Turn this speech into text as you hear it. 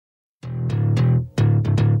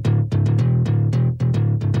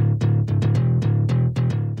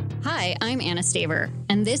Anna Staver,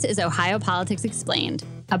 and this is Ohio Politics Explained,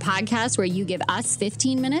 a podcast where you give us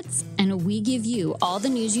 15 minutes and we give you all the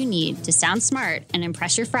news you need to sound smart and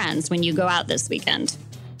impress your friends when you go out this weekend.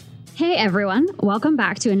 Hey everyone, welcome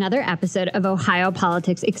back to another episode of Ohio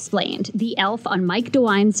Politics Explained, the Elf on Mike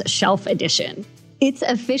DeWine's Shelf edition. It's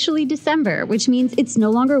officially December, which means it's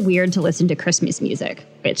no longer weird to listen to Christmas music,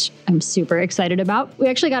 which I'm super excited about. We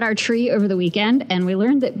actually got our tree over the weekend, and we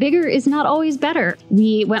learned that bigger is not always better.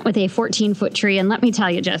 We went with a 14-foot tree, and let me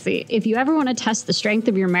tell you, Jesse, if you ever want to test the strength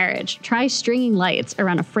of your marriage, try stringing lights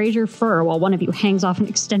around a Fraser fir while one of you hangs off an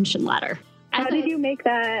extension ladder. How did you make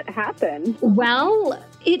that happen? Well,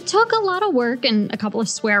 it took a lot of work and a couple of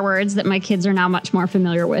swear words that my kids are now much more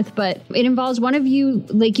familiar with, but it involves one of you,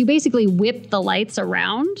 you basically whip the lights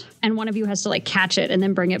around and one of you has to catch it and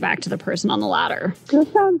then bring it back to the person on the ladder.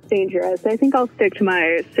 That sounds dangerous. I think I'll stick to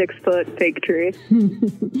my 6-foot fake tree.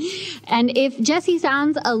 And if Jessie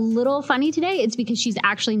sounds a little funny today, it's because she's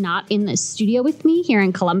actually not in the studio with me here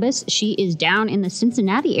in Columbus. She is down in the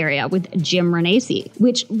Cincinnati area with Jim Renacci,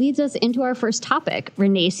 which leads us into our first topic.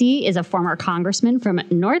 Renacci is a former congressman from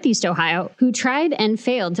Northeast Ohio who tried and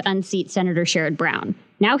failed to unseat Senator Sherrod Brown.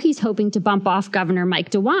 Now he's hoping to bump off Governor Mike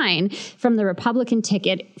DeWine from the Republican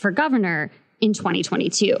ticket for governor in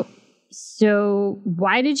 2022. So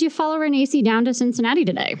why did you follow Renacci down to Cincinnati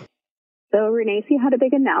today? So Renacci had a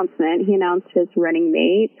big announcement. He announced his running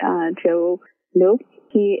mate, Joe Nope.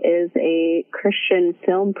 He is a Christian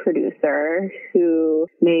film producer who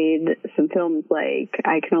made some films like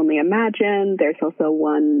I Can Only Imagine. There's also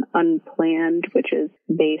one, Unplanned, which is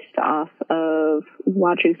based off of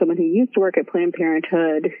watching someone who used to work at Planned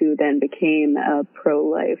Parenthood who then became a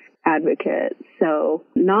pro-life advocate. So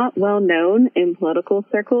not well known in political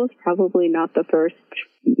circles, probably not the first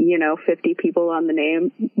 50 people on the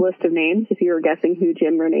list of names, if you were guessing who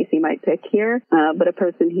Jim Renacci might pick here. But a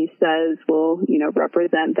person he says will,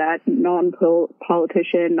 represent that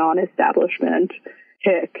non-politician, non-establishment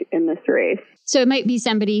pick in this race. So it might be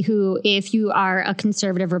somebody who, if you are a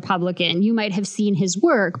conservative Republican, you might have seen his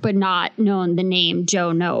work, but not known the name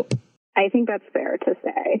Joe Nope. I think that's fair to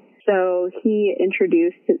say. So he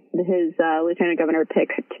introduced his lieutenant governor pick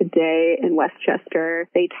today in Westchester.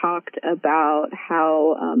 They talked about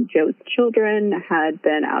how Joe's children had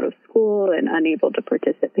been out of school and unable to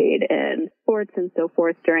participate in sports and so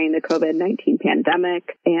forth during the COVID-19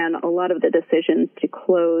 pandemic. And a lot of the decisions to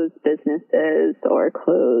close businesses or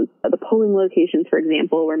close the polling locations, for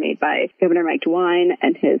example, were made by Governor Mike DeWine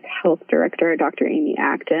and his health director, Dr. Amy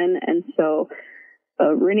Acton. And so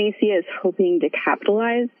Renacci is hoping to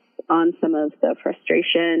capitalize on some of the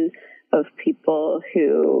frustration of people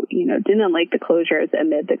who, didn't like the closures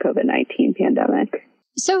amid the COVID-19 pandemic.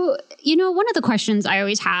 So, one of the questions I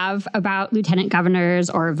always have about lieutenant governors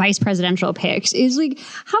or vice presidential picks is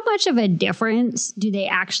how much of a difference do they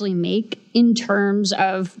actually make in terms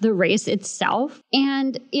of the race itself?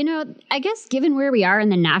 And, I guess given where we are in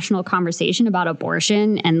the national conversation about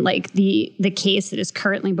abortion and the case that is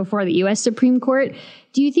currently before the U.S. Supreme Court,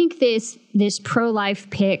 do you think this pro-life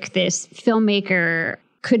pick, this filmmaker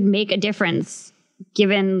could make a difference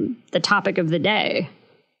given the topic of the day?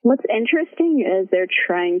 What's interesting is they're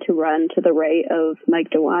trying to run to the right of Mike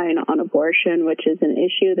DeWine on abortion, which is an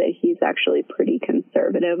issue that he's actually pretty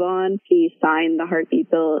conservative on. He signed the heartbeat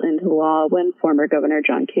bill into law when former Governor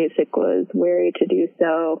John Kasich was wary to do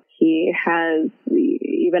so. He has,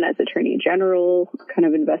 even as Attorney General, kind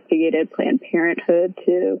of investigated Planned Parenthood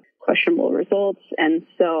to questionable results. And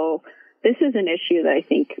so this is an issue that I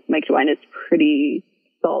think Mike DeWine is pretty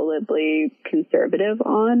solidly conservative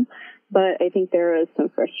on. But I think there is some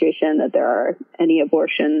frustration that there are any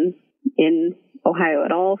abortions in Ohio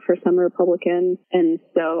at all for some Republicans. And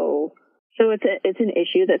so it's an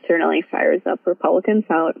issue that certainly fires up Republicans,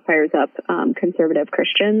 fires up conservative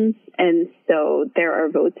Christians. And so there are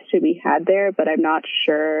votes to be had there, but I'm not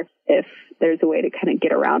sure if there's a way to kind of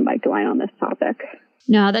get around Mike DeWine on this topic.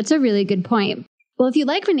 No, that's a really good point. Well, if you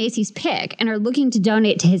like Renacci's pick and are looking to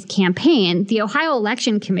donate to his campaign, the Ohio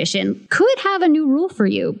Election Commission could have a new rule for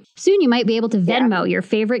you. Soon you might be able to Venmo your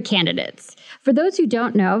favorite candidates. For those who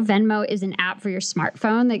don't know, Venmo is an app for your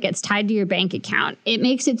smartphone that gets tied to your bank account. It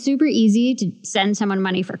makes it super easy to send someone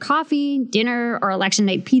money for coffee, dinner, or election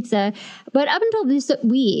night pizza. But up until this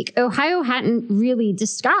week, Ohio hadn't really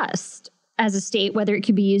discussed as a state whether it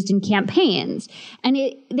could be used in campaigns. And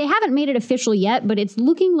they haven't made it official yet, but it's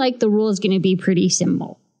looking like the rule is going to be pretty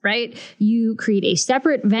simple, right? You create a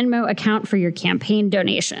separate Venmo account for your campaign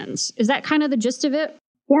donations. Is that kind of the gist of it?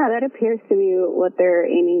 Yeah, that appears to be what they're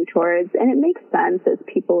aiming towards. And it makes sense as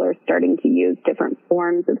people are starting to use different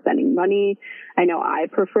forms of sending money. I know I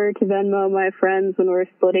prefer to Venmo my friends when we're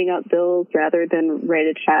splitting up bills rather than write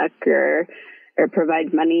a check or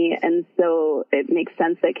provide money. And so it makes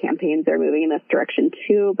sense that campaigns are moving in this direction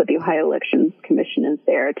too. But the Ohio Elections Commission is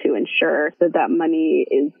there to ensure that that money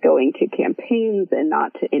is going to campaigns and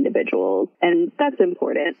not to individuals. And that's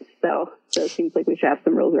important. So it seems like we should have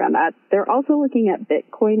some rules around that. They're also looking at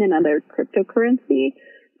Bitcoin and other cryptocurrency,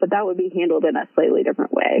 but that would be handled in a slightly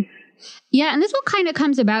different way. Yeah, and this all kind of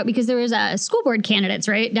comes about because there was school board candidates,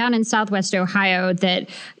 right, down in Southwest Ohio that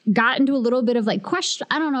got into a little bit of like question.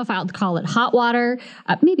 I don't know if I'll call it hot water,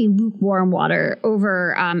 maybe lukewarm water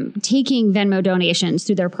over taking Venmo donations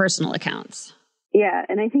through their personal accounts. Yeah,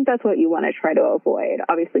 and I think that's what you want to try to avoid.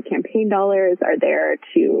 Obviously, campaign dollars are there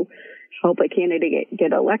to help a candidate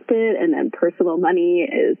get elected, and then personal money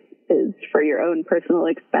is for your own personal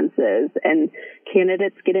expenses, and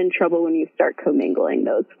candidates get in trouble when you start commingling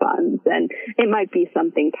those funds. And it might be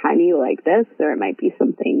something tiny like this, or it might be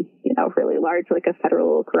something, really large like a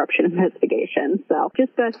federal corruption investigation. So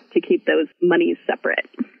just best to keep those monies separate.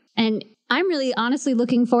 And I'm really honestly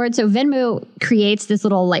looking forward. So Venmo creates this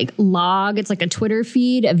little like log. It's like a Twitter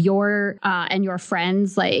feed of your and your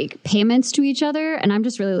friends like payments to each other. And I'm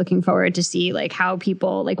just really looking forward to see like how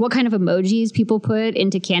people like what kind of emojis people put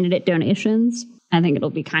into candidate donations. I think it'll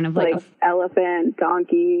be kind of like elephant,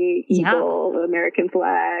 donkey, eagle, American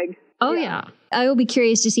flag. Oh, yeah. I will be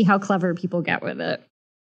curious to see how clever people get with it.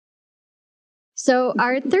 So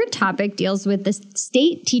our third topic deals with the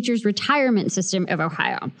state teachers retirement system of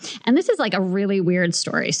Ohio. And this is like a really weird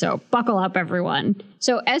story, so buckle up, everyone.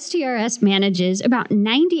 So STRS manages about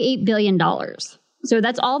 $98 billion. So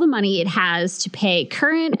that's all the money it has to pay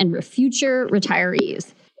current and future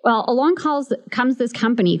retirees. Well, along comes this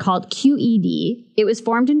company called QED. It was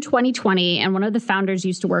formed in 2020, and one of the founders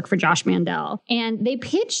used to work for Josh Mandel. And they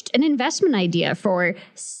pitched an investment idea for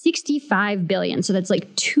 $65 billion. So that's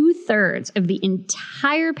like 2/3 of the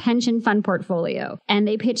entire pension fund portfolio. And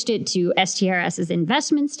they pitched it to STRS's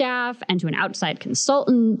investment staff and to an outside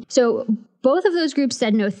consultant. So both of those groups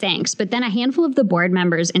said no thanks, but then a handful of the board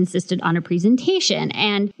members insisted on a presentation.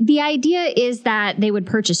 And the idea is that they would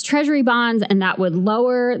purchase treasury bonds and that would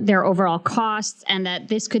lower their overall costs, and that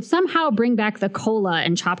this could somehow bring back the COLA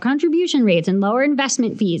and CHOP contribution rates and lower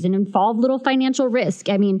investment fees and involve little financial risk.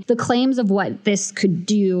 I mean, the claims of what this could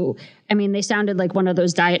do, I mean, they sounded like one of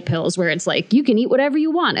those diet pills where it's like, you can eat whatever you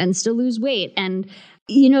want and still lose weight. And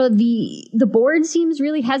the board seems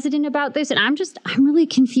really hesitant about this, and I'm really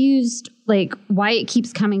confused, like, why it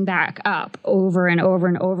keeps coming back up over and over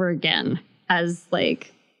and over again as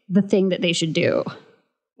like the thing that they should do.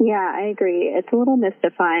 Yeah, I agree. It's a little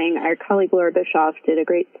mystifying. Our colleague Laura Bischoff did a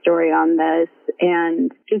great story on this,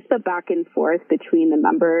 and just the back and forth between the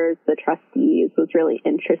members, the trustees, was really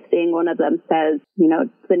interesting. One of them says,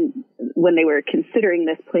 when they were considering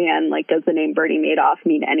this plan, like, does the name Bernie Madoff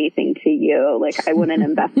mean anything to you? Like, I wouldn't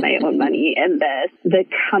invest my own money in this. The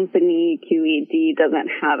company QED doesn't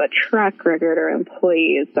have a track record or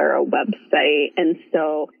employees or a website, and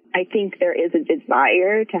so I think there is a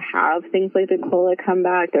desire to have things like the COLA come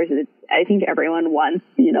back. I think everyone wants,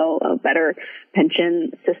 a better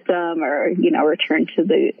pension system or, return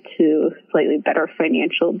to slightly better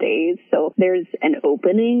financial days. So there's an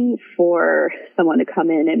opening for someone to come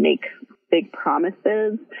in and make big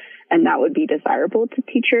promises, and that would be desirable to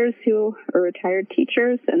teachers who are retired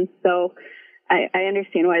teachers. And so I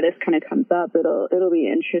understand why this kind of comes up. It'll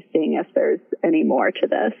be interesting if there's any more to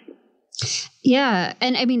this. Yeah.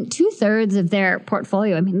 And I mean, 2/3 of their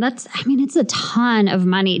portfolio, it's a ton of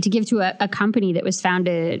money to give to a company that was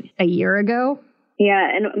founded a year ago. Yeah.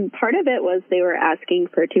 And part of it was they were asking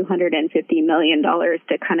for $250 million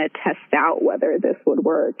to kind of test out whether this would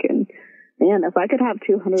work. And man, if I could have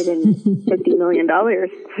 $250 million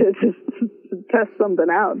to just test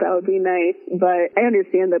something out, that would be nice. But I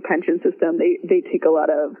understand the pension system. They take a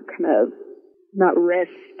lot of kind of, not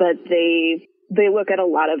risks, but they look at a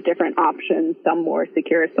lot of different options, some more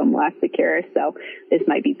secure, some less secure. So this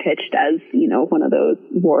might be pitched as, one of those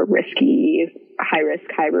more risky, high risk,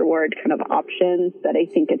 high reward kind of options that I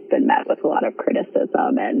think it's been met with a lot of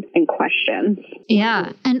criticism and questions.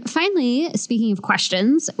 Yeah. And finally, speaking of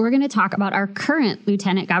questions, we're going to talk about our current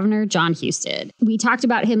Lieutenant Governor, Jon Husted. We talked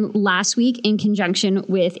about him last week in conjunction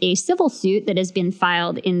with a civil suit that has been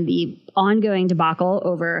filed in the ongoing debacle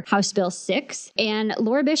over House Bill 6. And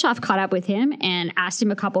Laura Bischoff caught up with him and asked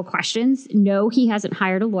him a couple questions. No, he hasn't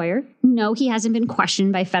hired a lawyer. No, he hasn't been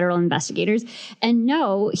questioned by federal investigators. And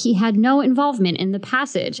no, he had no involvement in the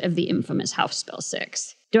passage of the infamous House Bill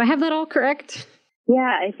 6. Do I have that all correct?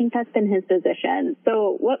 Yeah, I think that's been his position.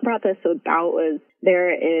 So what brought this about was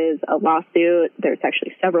there is a lawsuit. There's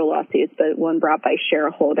actually several lawsuits, but one brought by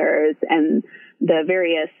shareholders and the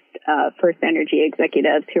various First Energy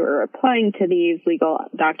executives who are replying to these legal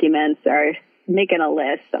documents are making a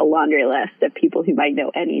laundry list of people who might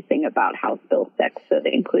know anything about House Bill 6. So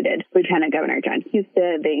they included Lieutenant Governor John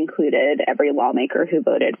Husted. They included every lawmaker who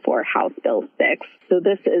voted for House Bill 6. So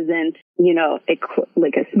this isn't,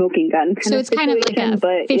 like a smoking gun kind of situation. So it's kind of like a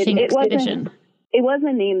fishing expedition. It was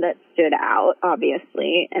a name that stood out,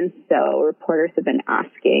 obviously. And so reporters have been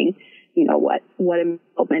asking, what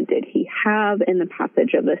involvement did he have in the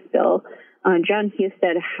passage of this bill? John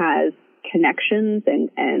Husted has connections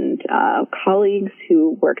and colleagues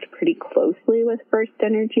who worked pretty closely with First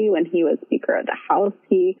Energy when he was Speaker of the House.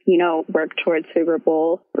 He, worked towards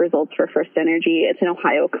favorable results for First Energy. It's an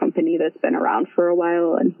Ohio company that's been around for a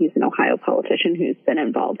while, and he's an Ohio politician who's been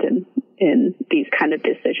involved in these kind of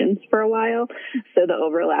decisions for a while. So the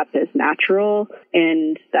overlap is natural,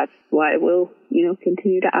 and that's why we'll,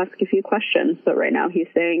 continue to ask a few questions. But right now he's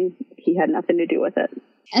saying he had nothing to do with it.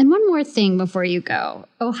 And one more thing before you go.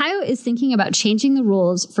 Ohio is thinking about changing the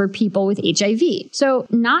rules for people with HIV. So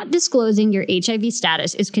not disclosing your HIV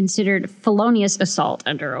status is considered felonious assault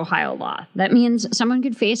under Ohio law. That means someone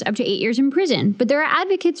could face up to 8 years in prison. But there are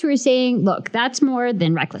advocates who are saying, look, that's more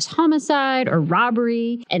than reckless homicide or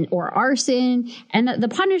robbery or arson, and that the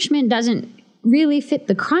punishment doesn't really fit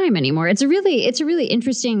the crime anymore. It's a really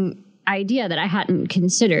interesting idea that I hadn't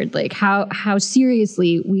considered, like how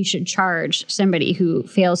seriously we should charge somebody who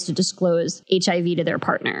fails to disclose HIV to their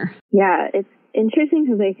partner. Yeah, it's interesting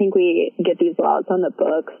because I think we get these laws on the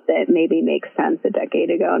books that maybe make sense a decade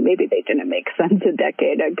ago, and maybe they didn't make sense a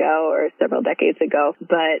decade ago or several decades ago,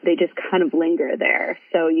 but they just kind of linger there.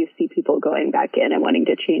 So you see people going back in and wanting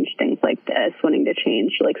to change things like this, wanting to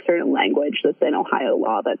change like certain language that's in Ohio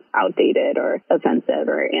law that's outdated or offensive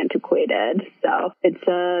or antiquated. So it's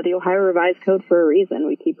the Ohio Revised Code for a reason.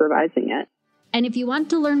 We keep revising it. And if you want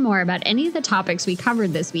to learn more about any of the topics we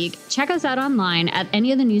covered this week, check us out online at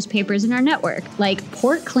any of the newspapers in our network, like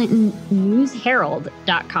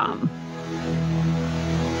PortClintonNewsHerald.com.